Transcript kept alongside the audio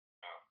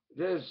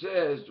This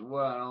is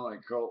one and only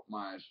Cult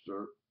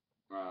Meister.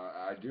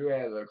 I do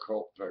have the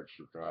cult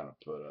picture kind of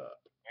put up.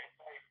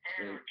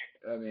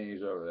 See, I mean,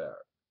 he's over there.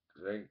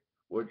 See,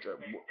 with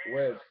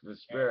the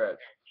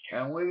spirits,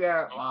 and we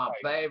got my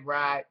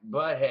favorite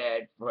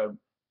butthead from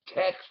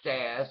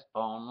Texas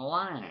on the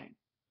line.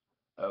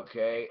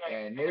 Okay,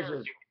 and this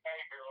is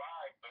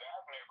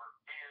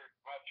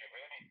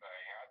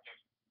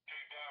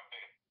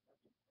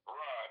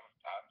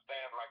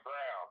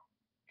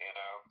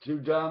too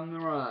dumb to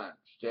run,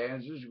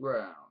 stands his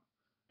ground.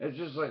 It's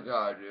just like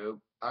I do.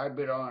 I've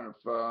been on the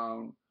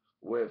phone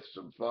with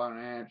some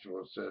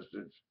financial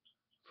assistance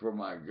for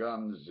my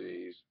gum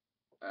disease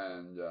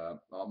and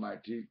all my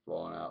teeth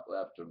falling out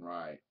left and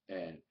right.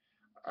 And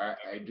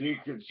I do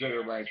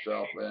consider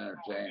myself an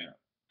entertainer.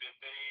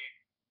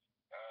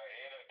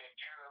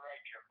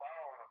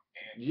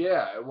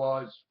 Yeah, well,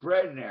 it's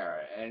spreading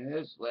there, and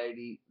this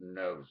lady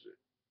knows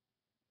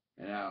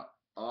it. Now,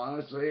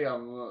 honestly,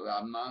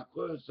 I'm not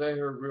going to say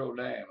her real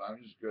name. I'm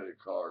just going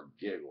to call her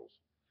Giggles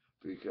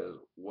because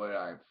when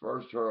I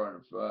first heard her on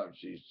the phone,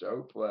 she's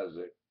so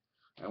pleasant,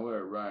 and we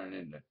were running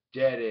into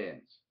dead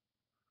ends,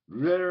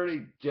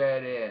 literally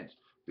dead ends,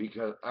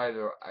 because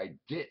either I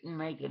didn't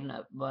make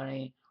enough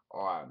money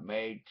or I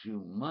made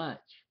too much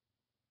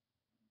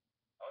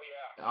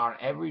on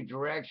every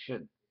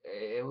direction.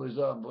 It was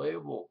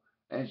unbelievable.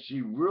 And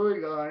she really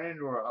got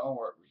into her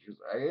homework because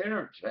I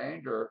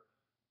entertained her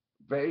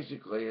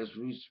basically as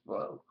we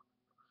spoke.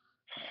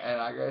 And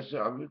like I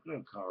said, I'm just going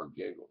to call her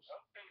Giggles.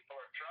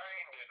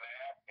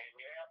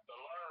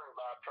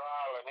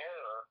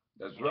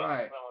 That's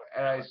right.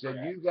 And I said,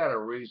 you got to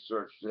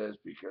research this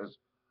because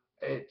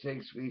it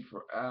takes me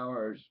for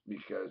hours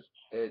because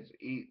it's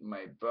eating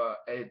my butt.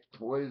 It's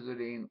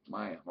poisoning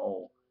my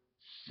whole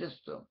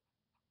system.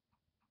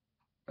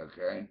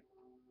 Okay?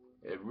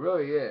 It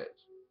really is.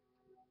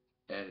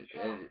 And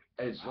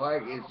it's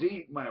like it's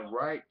eating my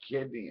right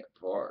kidney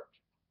apart.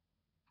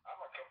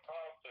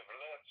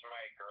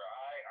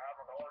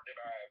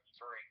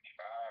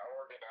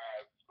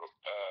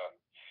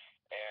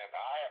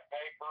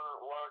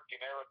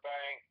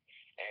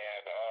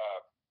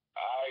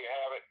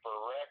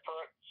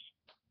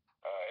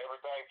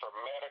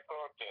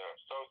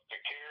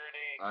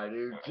 I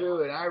do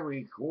too, and I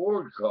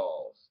record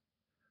calls,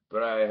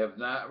 but I have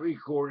not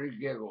recorded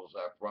giggles.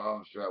 I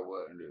promised you I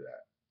wouldn't do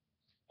that.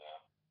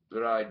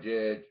 But I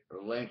did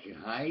Lincoln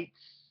Heights,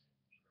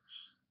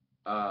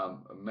 a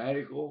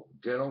medical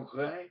dental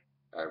clinic.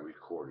 I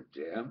recorded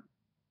them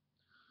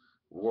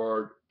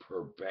word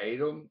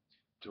verbatim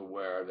to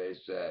where they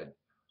said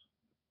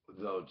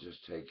they'll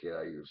just take it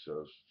out of your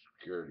social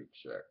security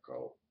check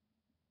code.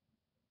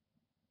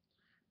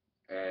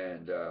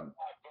 And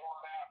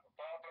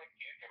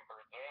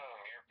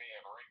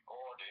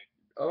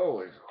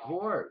oh, of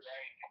course.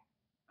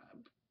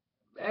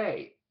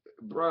 Hey,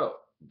 bro,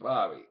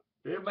 Bobby,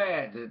 your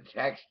man's in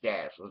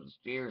Texas with the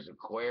steers and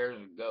queers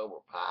and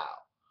Gober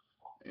Pile.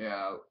 You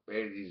know,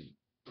 and he's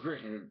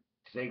freaking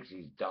thinks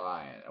he's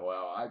dying.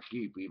 Well, I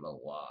keep him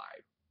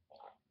alive.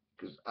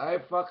 Because I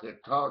fucking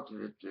talk to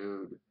this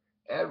dude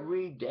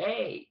every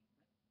day,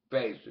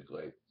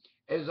 basically.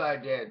 As I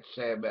did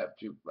Sam F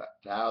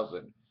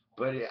 2000.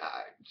 But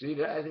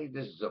see, I think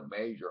this is a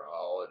major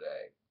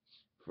holiday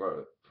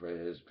for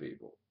his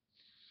people.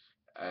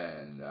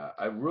 And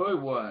I really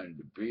wanted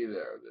to be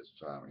there this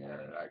time of year,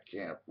 and I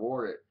can't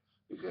afford it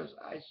because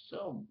I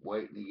still am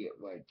waiting to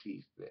get my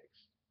teeth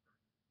fixed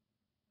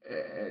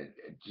and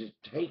just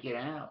take it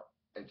out.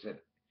 And said,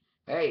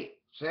 "Hey,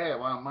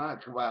 Sam, I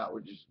might come out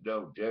with just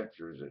no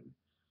dentures and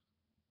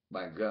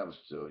my gums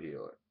still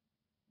healing."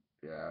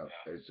 Yeah,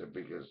 I said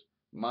because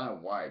my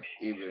wife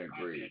even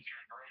agrees.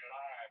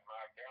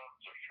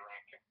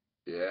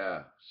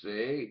 Yeah,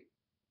 see,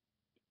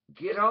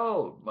 get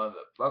old,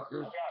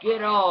 motherfuckers,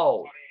 get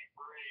old.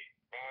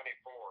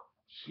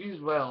 Excuse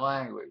my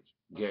language,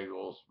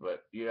 Giggles,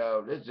 but you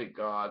know this is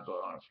God's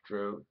honest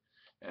truth,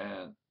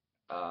 and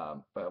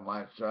but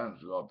my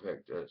son's gonna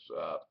pick this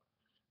up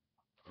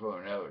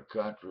from another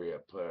country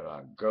and put it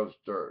on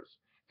Ghosters,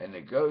 and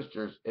the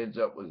Ghosters ends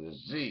up with a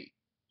Z,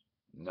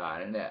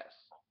 not an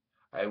S.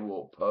 I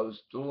will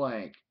post the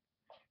link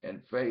in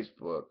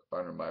Facebook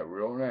under my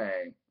real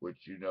name,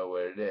 which you know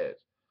what it is,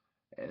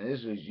 and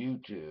this is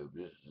YouTube.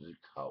 This is a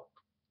cult,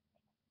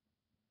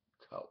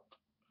 cult.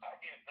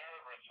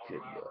 Good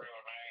luck.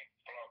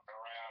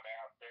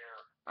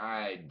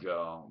 I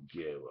don't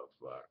give a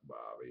fuck,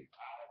 Bobby.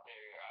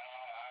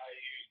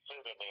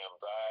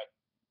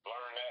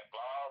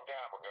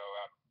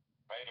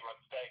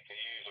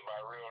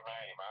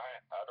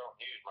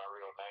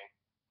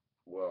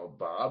 Well,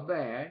 Bob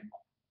Man,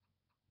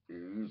 you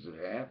used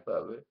half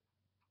of it.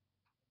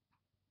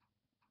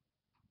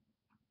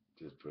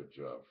 Just put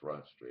you on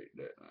Front Street,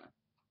 didn't I?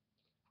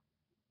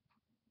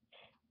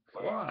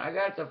 Come on, I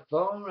got the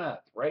phone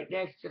up right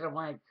next to the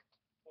mic.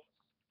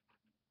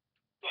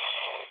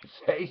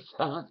 Say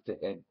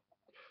something.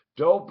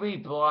 Don't be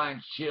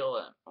blind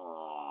chilling.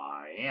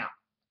 Oh, yeah.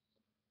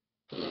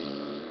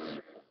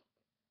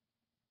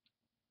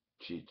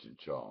 Cheech and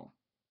Chong.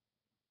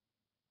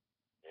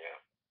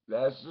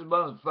 That's the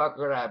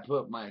motherfucker that I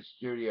put in my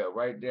studio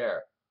right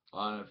there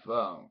on the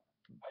phone.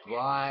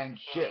 Flying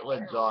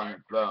shitlets on the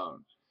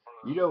phone.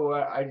 You know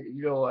what?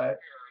 You know what?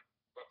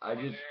 I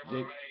just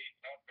think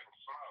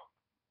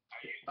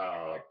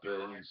up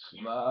in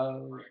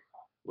smoke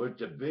with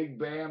the big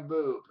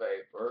bamboo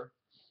paper,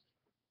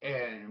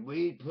 and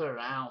we put an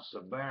ounce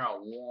of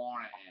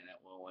marijuana in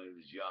it when we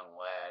was young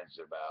lads,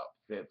 about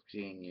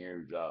 15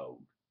 years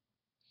old,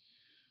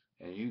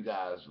 and you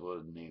guys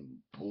wasn't even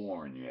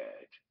born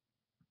yet.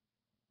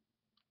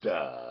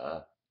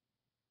 Duh.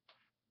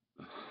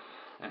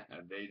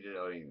 They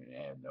don't even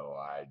have no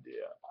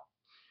idea.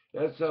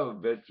 That son of a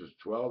bitch was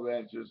 12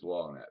 inches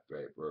long, that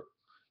paper,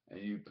 and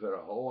you put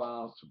a whole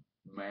ounce of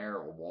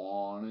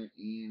marijuana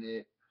in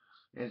it.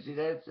 And see,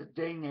 that's the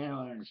thing they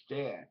don't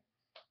understand.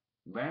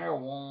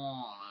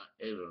 Marijuana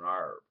is an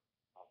herb.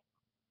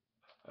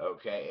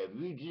 Okay, if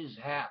you just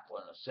happen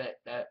to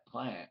set that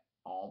plant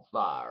on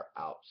fire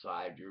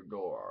outside your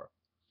door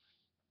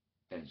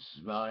and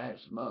smell that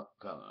smoke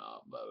coming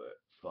off of it,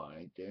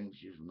 funny things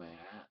just may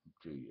happen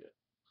to you.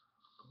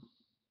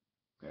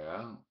 Yeah.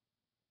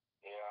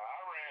 Yeah, I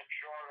ran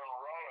short on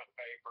rolling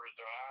papers,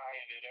 and I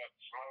ended up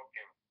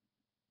smoking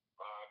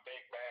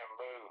big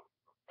bamboo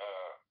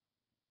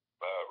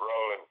uh,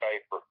 rolling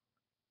paper.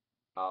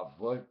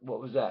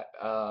 What was that?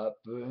 Up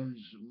in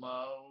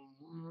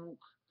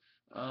smoke,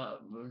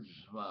 up in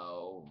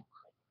smoke.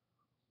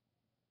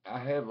 I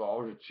have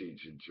all the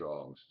Cheech and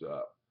Chong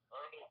stuff.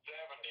 Early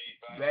 70s,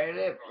 I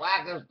Bailiff,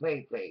 whack his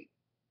pee-pee.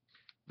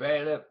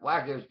 Bailiff,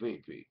 whack his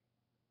pee-pee.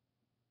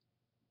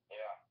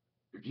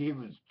 Yeah. He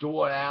was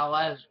doing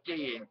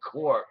LSD in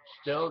court,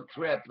 still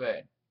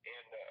tripping.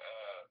 In the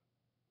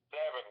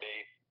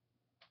 70s,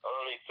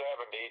 early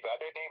 70s, I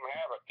didn't even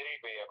have a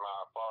TV in my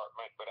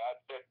apartment, but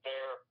I'd sit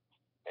there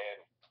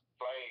and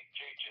play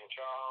Cheech and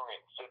Chong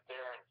and sit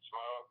there and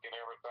smoke and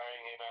everything,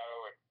 and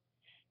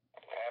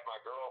have my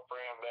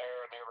girlfriend there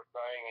and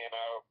everything,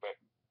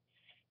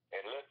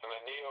 and listen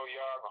to Neil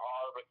Young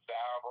Harvest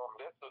album.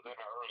 This was in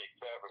the early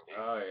 70s.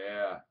 Oh,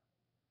 yeah.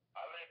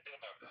 I lived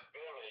in a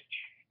village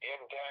in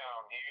town,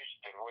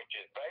 Houston, which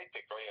is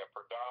basically a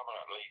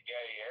predominantly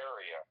gay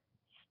area.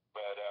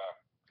 But,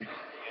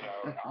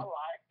 I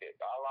liked it.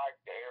 I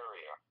liked the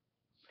area.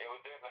 It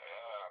was in the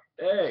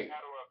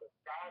shadow of the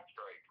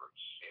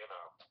skyscrapers.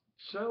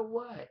 So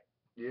what?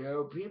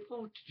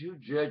 People too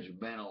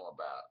judgmental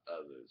about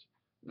others.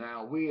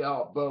 Now, we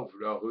all both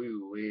know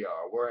who we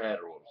are. We're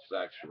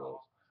heterosexuals.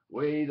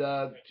 We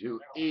love to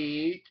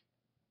eat.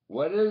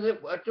 What is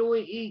it? What do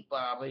we eat,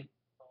 Bobby?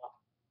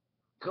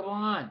 Come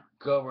on,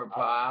 Cobra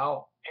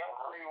Pile.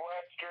 Every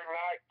Western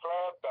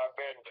nightclub, I've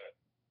been to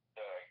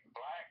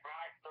black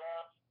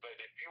nightclubs, but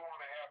if you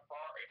want to have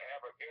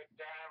a good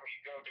time, you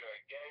go to a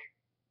gay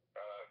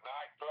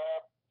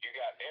nightclub. You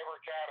got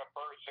every kind of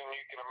person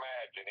you can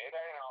imagine. It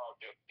ain't all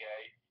just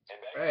gay.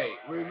 Hey,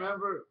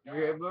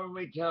 remember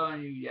me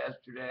telling you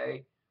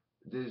yesterday,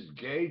 this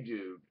gay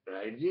dude, and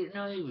I didn't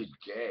know he was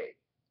gay.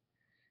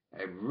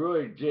 I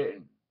really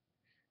didn't.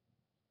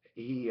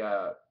 He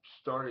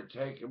started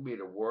taking me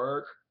to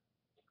work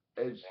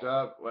and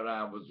stuff when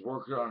I was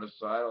working on the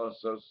side on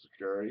Social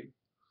Security,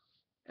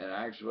 and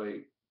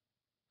actually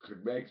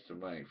could make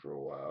some money for a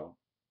while.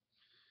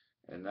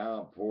 And now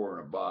I'm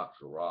pouring a box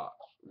of rocks.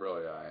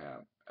 Really, I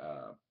am.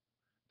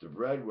 The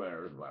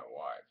breadwinner is my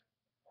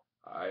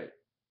wife.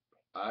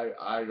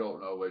 I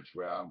don't know which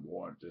way I'm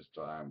going at this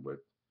time with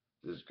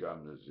this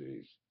gum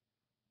disease.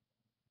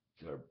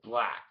 They're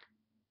black.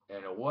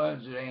 And the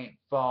ones that ain't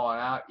falling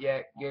out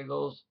yet,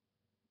 giggles,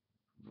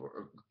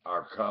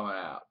 are coming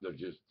out. They're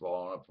just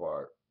falling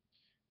apart.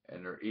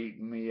 And they're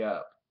eating me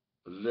up.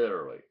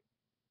 Literally.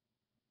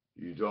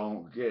 You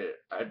don't get it.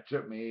 It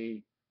took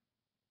me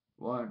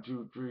 1,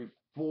 2, 3,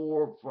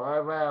 4,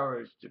 5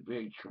 hours to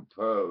be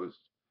composed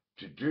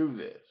to do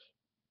this.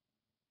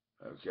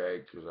 Okay?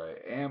 Because I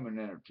am an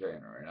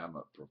entertainer and I'm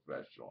a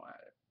professional at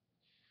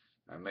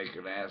it. I make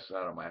an ass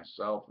out of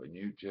myself and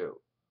you too.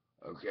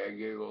 Okay,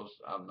 Giggles?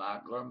 I'm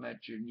not going to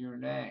mention your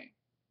name.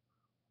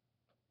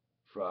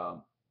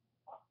 From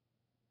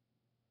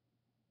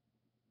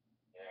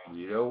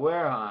you know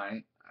where,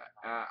 honey.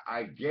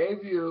 I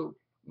gave you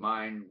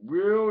my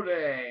real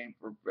name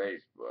for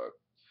Facebook,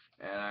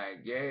 and I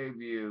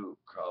gave you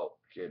Colt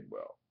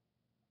Kidwell.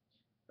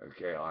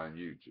 Okay, on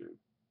YouTube.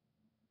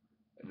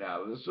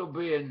 Now this will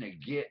be in the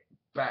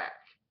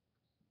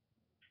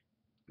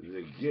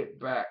the Get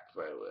Back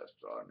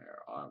playlist on there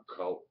on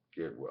Colt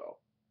Kidwell.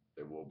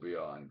 It will be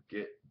on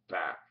Get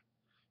Back.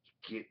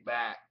 Get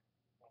back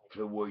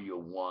to where you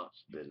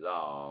once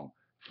belong.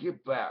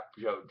 Get back,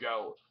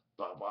 JoJo.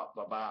 Bop, bop,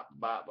 bop, bop,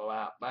 bop,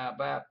 bop, bop,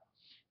 bop.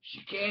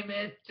 She came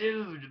in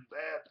through the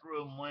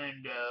bathroom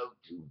window.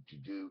 Do, do,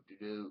 do, do,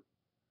 do.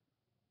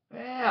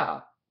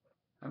 Yeah.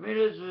 I mean,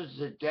 this was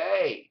the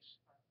days.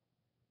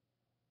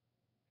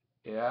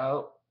 You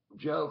know,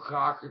 Joe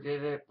Cocker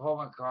did it. Paul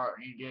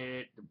McCartney did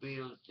it. The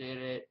Beatles did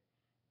it.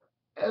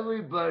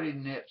 Everybody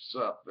nipped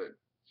something.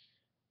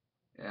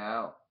 You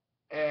know?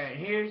 And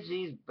here's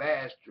these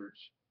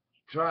bastards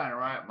trying to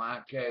write my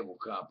cable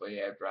company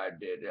after I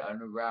did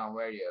underground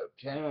radio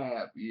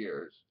 10.5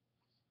 years.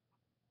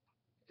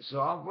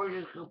 So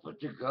we're just gonna put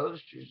the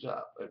ghosters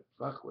up and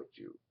fuck with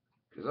you,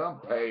 cause I'm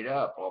paid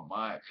up on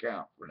my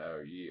account for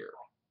another year.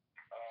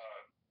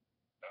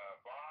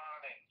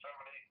 Vaughn and some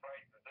of these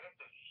places, this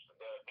is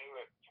the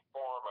newest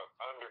form of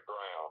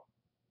underground.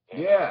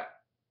 Yeah,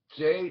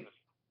 see,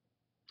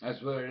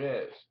 that's what it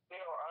is. It's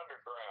still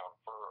underground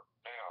for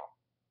now.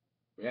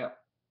 Yep.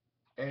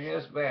 And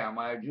yes, ma'am,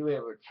 I do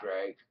have a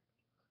trach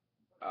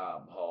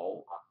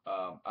hole.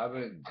 I've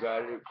been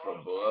gutted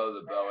from below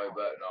the belly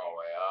button all the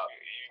way up.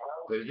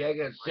 Because they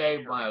can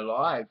save my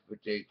life, but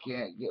they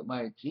can't get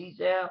my teeth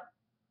out.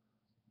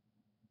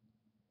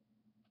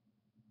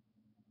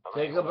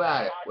 Think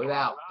about it.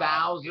 Without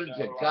thousands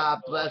of God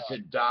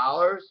blessed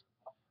dollars,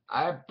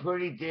 I'm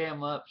pretty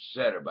damn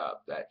upset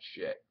about that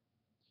shit.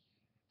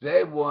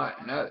 They want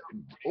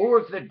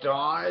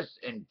orthodontists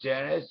and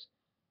dentists.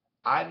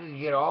 I can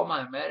get all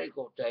my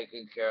medical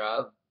taken care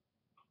of,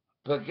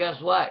 but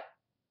guess what?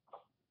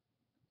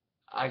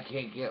 I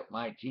can't get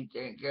my teeth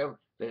taken care of.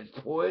 There's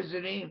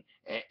poisoning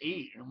and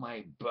eating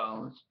my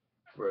bones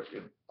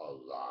freaking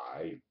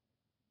alive.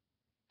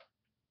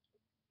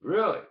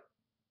 Really?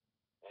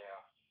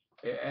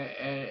 Yeah.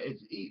 And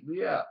it's eating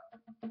me up.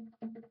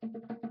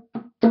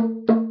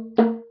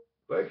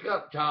 Wake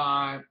up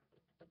time.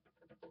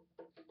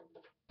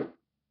 Well,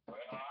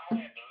 I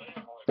had to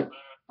live with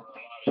that for a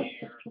lot of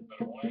years, but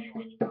a way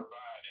was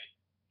provided.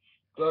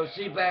 Well,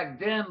 see, back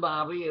then,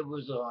 Bobby, it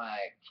was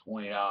like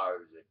 $20 a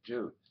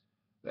tooth.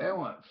 They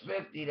want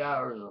 $50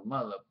 a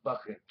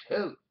motherfucking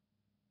tooth.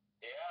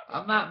 Yeah.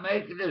 I'm not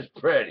making this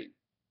pretty.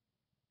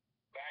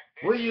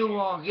 Will you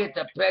won't get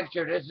the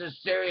picture? This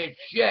is serious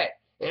shit.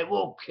 It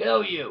will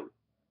kill you.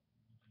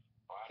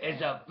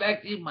 It's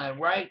affecting my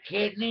right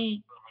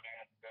kidney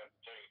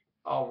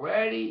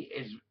already.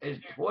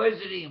 It's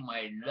poisoning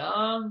my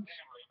lungs.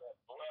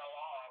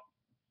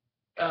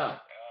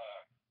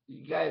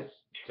 You guys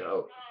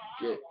don't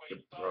get the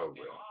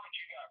program.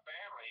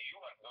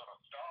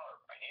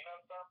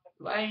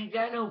 I ain't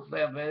got no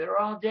family. They're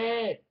all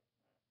dead.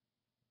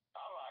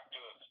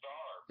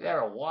 I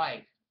got a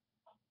wife.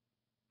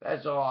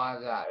 That's all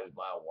I got is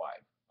my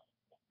wife.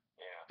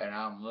 And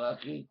I'm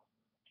lucky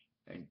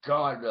and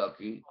God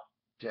lucky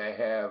to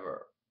have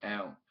her.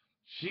 And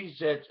she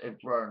sits in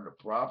front of the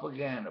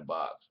propaganda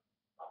box.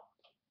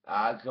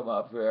 I come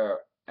up here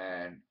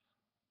and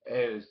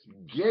as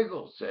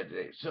Giggle said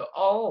today, so,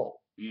 oh,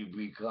 you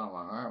become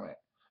a hermit.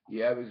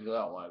 Yeah, because I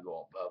don't want to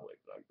go in public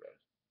like this.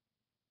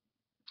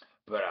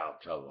 But I'll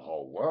tell the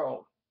whole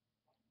world.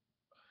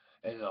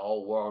 And the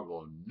whole world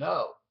will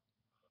know.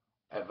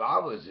 If I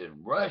was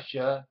in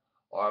Russia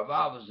or if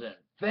I was in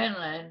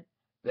Finland,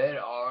 they'd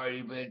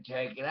already been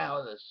taken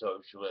out of the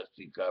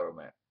socialistic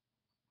government.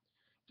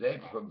 They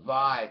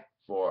provide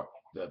for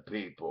the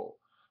people.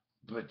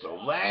 But the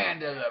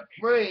land of the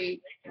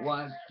free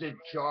wants to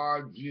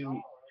charge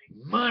you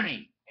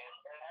money.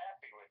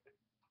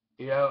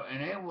 You know,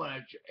 and they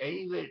want to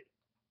even,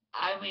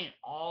 I mean,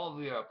 all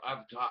of Europe.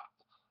 I've talked,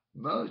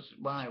 most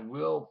of my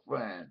real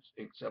friends,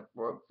 except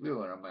for a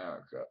few in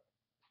America,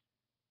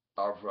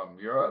 are from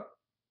Europe,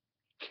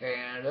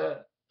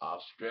 Canada,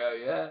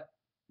 Australia,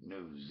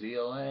 New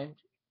Zealand,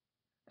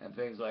 and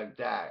things like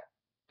that.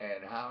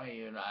 And how many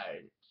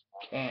United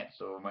cants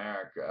of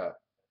America,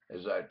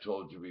 as I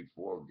told you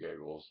before,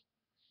 Giggles,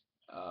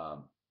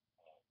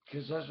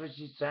 because that's what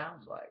she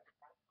sounds like.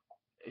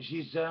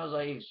 She sounds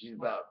like she's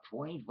about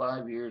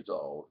 25 years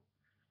old,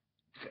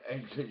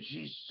 and because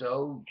she's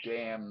so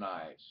damn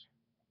nice.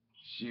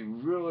 She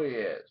really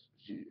is.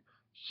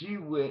 She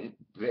went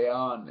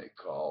beyond the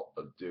call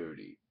of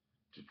duty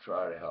to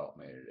try to help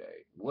me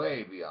today,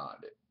 way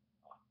beyond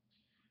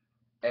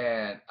it.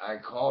 And I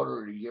called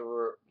her to give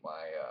her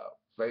my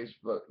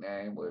Facebook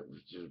name, which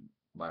was just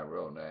my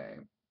real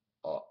name.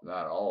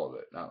 Not all of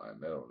it, not my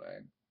middle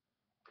name,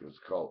 because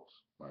Colt's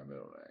my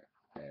middle name.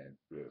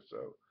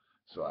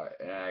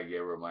 And I gave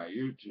her my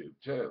YouTube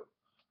too.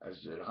 I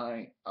said,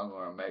 honey, I'm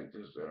going to make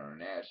this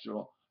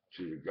international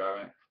to the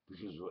government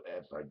because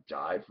if I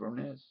die from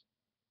this,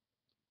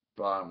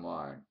 bottom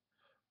line,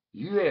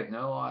 you have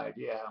no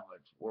idea how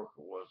much work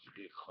it was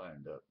to get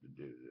cleaned up to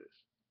do this.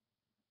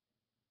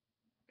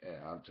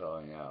 And I'm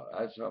telling you,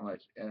 that's how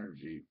much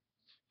energy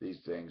these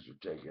things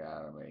are taking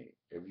out of me.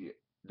 If you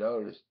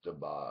notice, the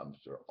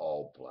bottoms are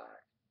all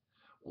black.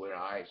 When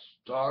I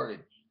started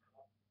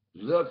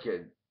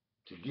looking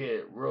to get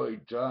it really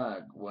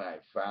done, when I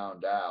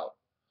found out,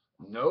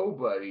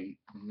 nobody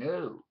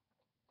knew.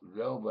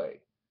 Nobody.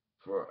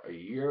 For a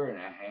year and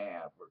a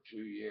half or 2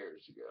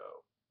 years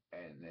ago.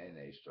 And then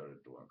they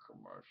started doing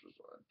commercials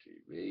on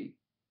TV,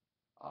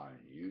 on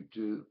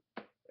YouTube,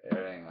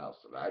 everything else.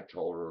 And I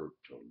told her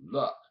to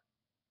look.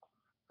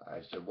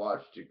 I said,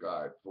 watch the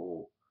guy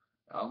fool.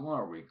 I'm going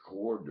to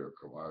record their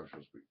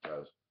commercials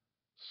because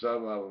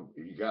some of them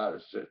you got to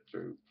sit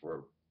through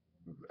for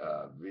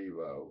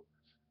Vivo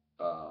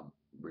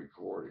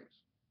recordings.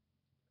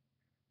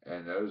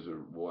 And those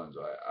are ones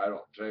I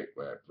don't take,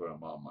 but I put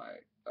them on my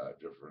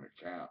different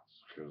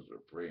accounts because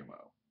they're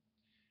primo.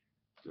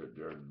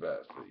 They're the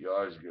best, but you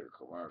always get a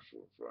commercial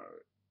in front of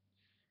it,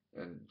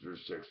 and they're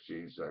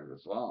 16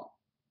 seconds long,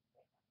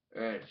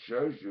 and it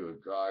shows you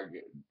a guy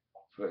getting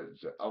put.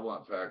 I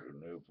want a pack of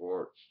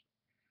Newports.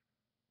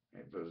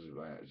 And he puts his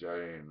man,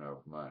 that ain't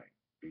enough money.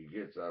 He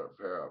gets out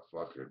a pair of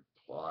fucking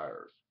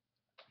pliers,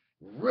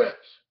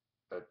 rips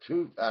a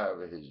tooth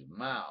out of his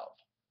mouth,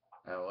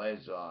 and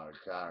lays it on the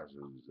counter. Says,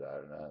 "Is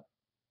that enough?"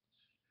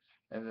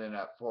 And then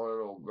that poor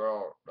little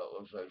girl that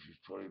looks like she's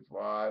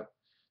 25,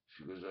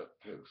 she goes up,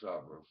 picks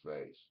off her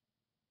face,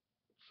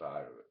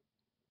 side of it.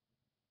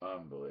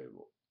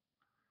 Unbelievable.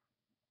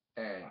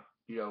 And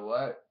you know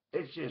what?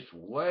 It's just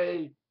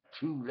way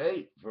too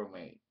late for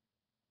me.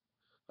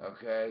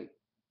 Okay?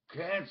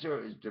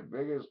 Cancer is the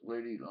biggest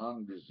leading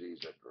lung disease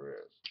that there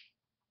is.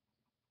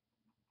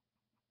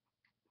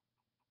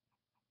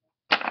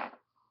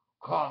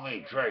 Call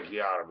me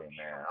tracheotomy,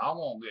 man. I'm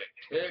gonna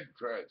get 10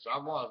 trachs.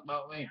 I'm gonna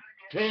smoke me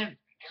 10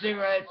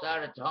 cigarettes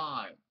at a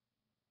time.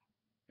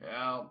 You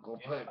know, go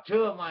put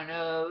 2 in my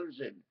nose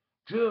and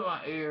 2 in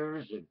my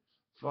ears and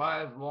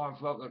 5 more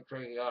fucking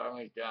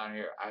tracheotomies down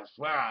here. I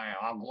swear I am.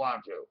 I'm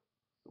going to.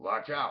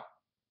 Watch out.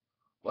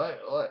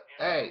 What?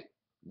 Hey,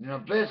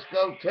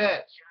 Nabisco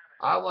tits.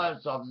 I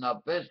want some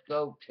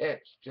Nabisco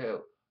tits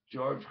too.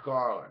 George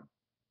Carlin.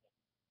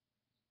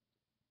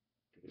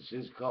 It's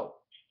his coat.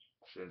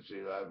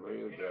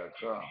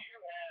 CincyLiveRadio.com. You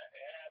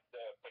had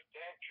the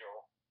potential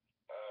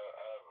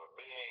of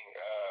being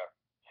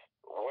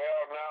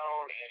well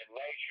known and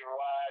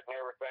nationwide and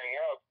everything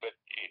else, but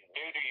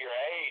due to your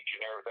age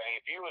and everything,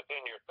 if you was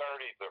in your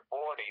 30s or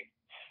 40s,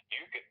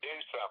 you could do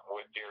something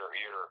with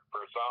your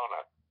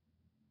persona.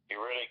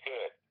 You really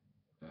could.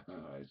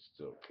 I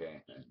still can.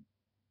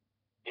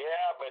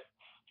 Yeah, but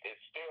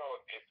it's still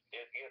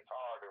it gets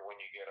harder when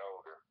you get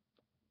older.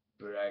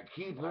 But I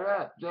keep it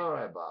up, don't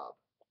I, Bob?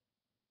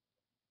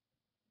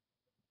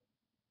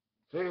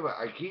 Think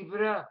about it. I keep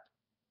it up.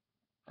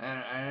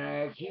 And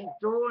I keep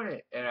doing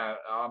it. And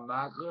I'm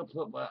not going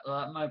to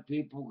let my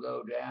people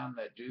go down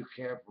that do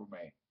care for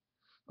me.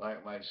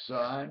 Like my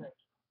son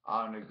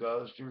on the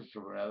ghosters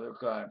from another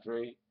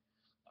country.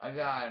 I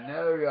got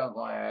another young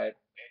lad.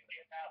 And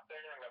get out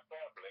there in the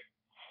public,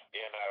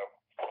 you know,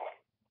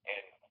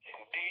 and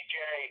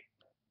DJ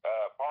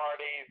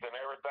parties and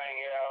everything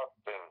else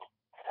and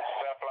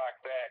stuff like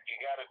that. You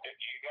gotta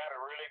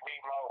really be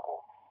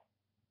mobile.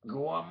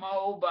 Going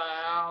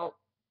mobile.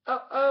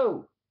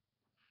 Oh.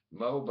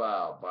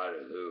 Mobile by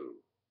the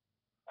who?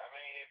 I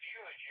mean, if you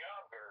was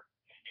younger,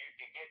 you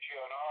could get you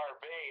an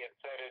RV and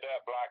set it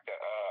up like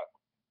a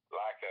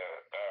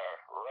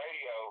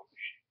radio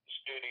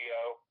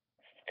studio,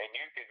 and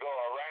you could go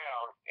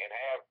around and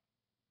have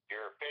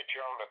your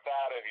picture on the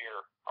side of your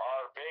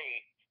RV,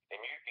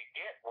 and you could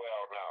get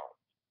well known.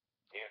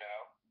 You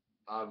know.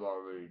 I've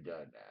already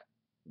done that.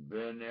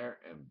 Been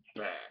there and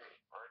back.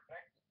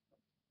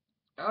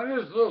 On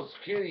this little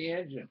skinny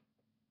engine.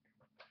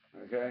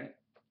 Okay?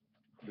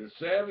 The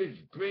Savage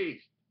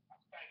Beast.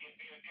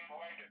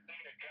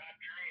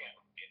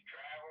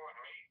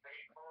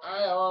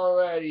 I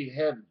already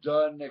have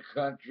done the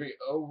country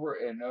over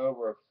and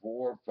over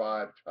 4 or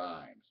 5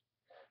 times.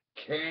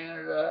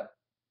 Canada,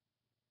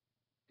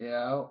 you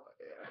know.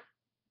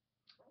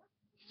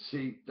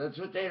 See, that's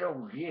what they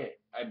don't get.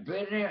 I've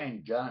been there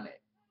and done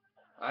it.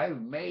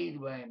 I've made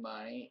my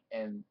money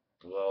and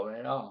blown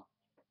it off.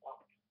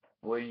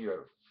 When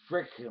you're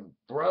freaking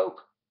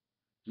broke,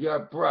 you're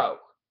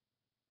broke.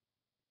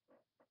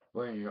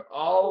 When you're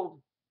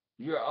old,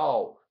 you're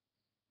old.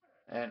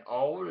 And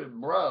old and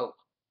broke,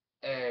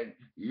 and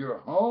you're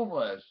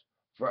homeless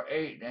for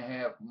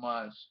 8.5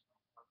 months.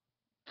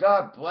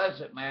 God bless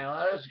it, man.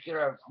 Let us get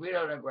our feet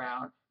on the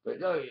ground. But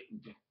no,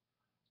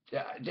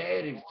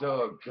 Daddy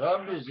throw a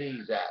gum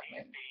disease at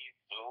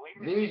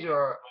me. These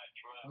are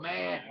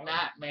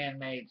not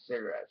man-made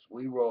cigarettes.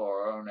 We roll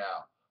our own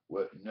out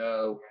with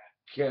no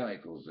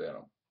chemicals in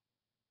them.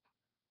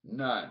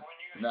 None.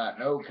 Not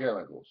no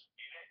chemicals.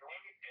 You didn't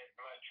need as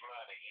much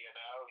money, you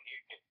know. You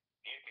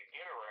could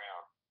get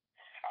around.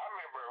 I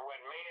remember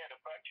when me and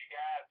a bunch of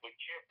guys would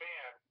chip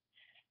in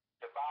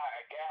to buy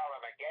a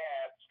gallon of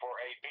gas for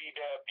a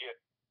VW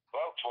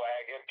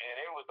Volkswagen, and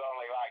it was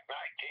only like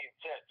 19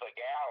 cents a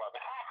gallon.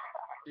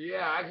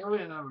 Yeah, I can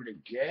remember the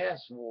gas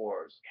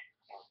wars.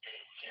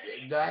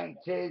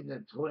 19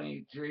 to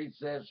 23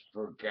 cents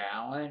per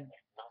gallon,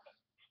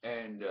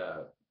 and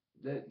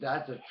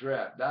that's a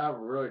trap. That'll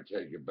really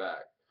take it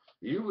back.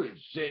 You would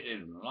sit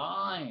in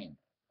line.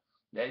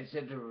 They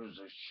said there was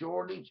a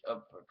shortage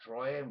of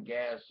petroleum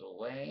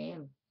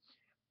gasoline,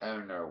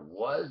 and there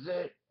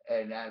wasn't,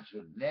 and that's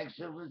when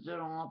Nixon was in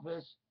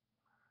office,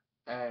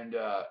 and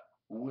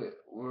where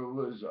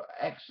was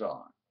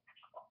Exxon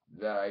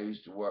that I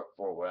used to work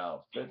for when I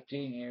was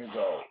 15 years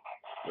old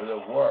with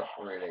a work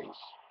release.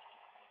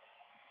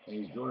 And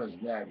he's doing his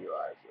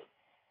nebulizer.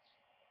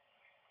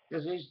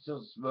 Because he's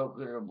still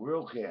smoking them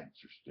real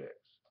cancer sticks.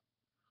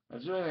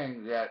 That's the only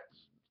thing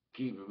that's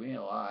keeping me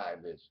alive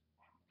is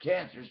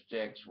cancer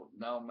sticks with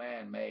no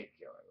man-made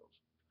chemicals.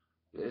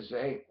 This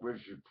ain't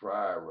Richard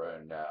Pryor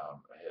running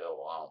down the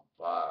hill on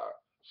fire,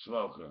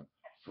 smoking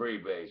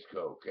freebase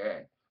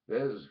cocaine.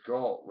 This is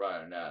Colt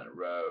running down the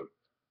road,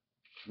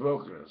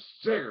 smoking a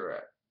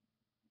cigarette.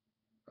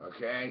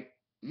 Okay?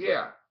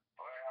 Yeah.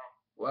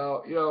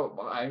 Well,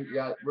 I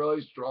got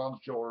really strong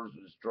shoulders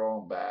and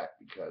strong back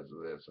because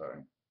of this,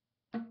 honey.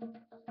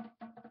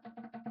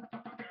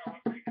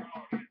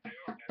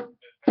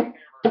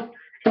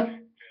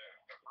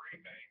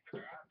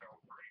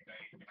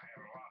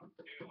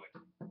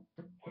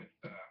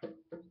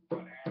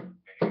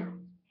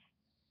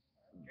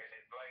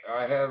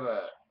 I have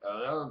a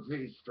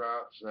 11-piece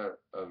strap set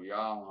of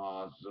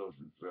Yamaha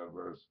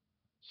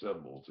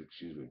cymbals,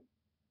 excuse me.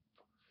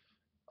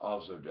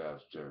 Also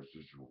downstairs,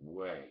 just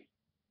way,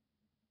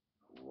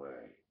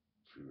 way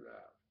too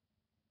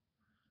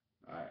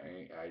loud.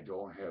 I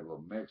don't have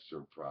a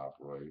mixer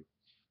properly.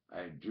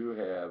 I do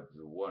have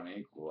the one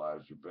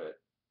equalizer, but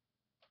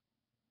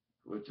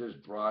with this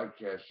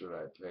broadcaster that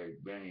I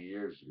paid many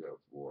years ago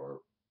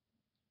for,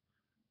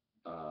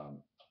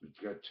 it's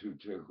got two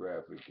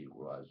graphic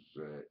equalizers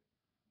in it.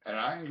 And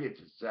I can get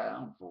the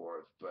sound for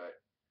it, but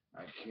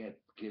I can't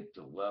get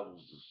the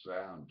levels of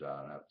sound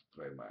down. I have to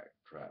play my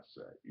trap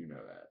set. You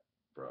know that,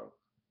 bro.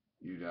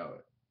 You know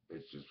it.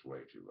 It's just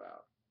way too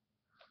loud.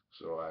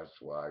 So that's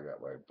why I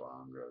got my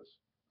bongos.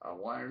 I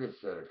wanted a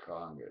set of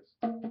congas.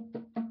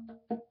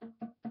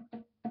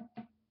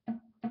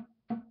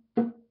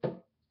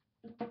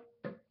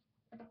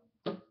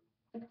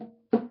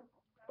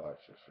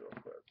 Watch this real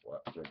quick.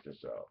 Check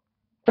this out.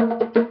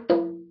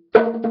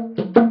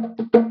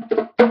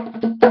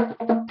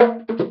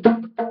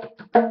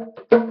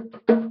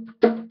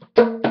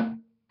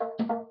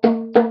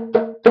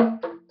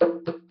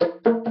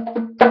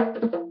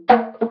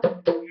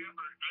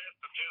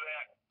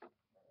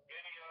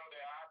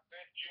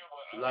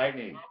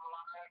 Lightning.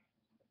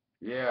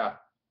 Yeah.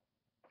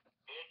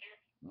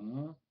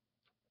 Mm-hmm.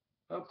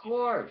 Of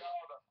course.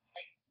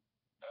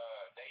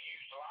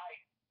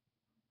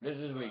 This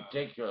is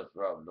ridiculous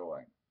what I'm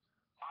doing.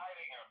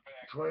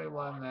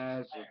 21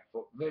 minutes and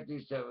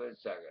 57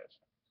 seconds.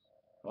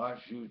 Watch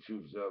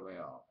YouTube show me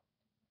off.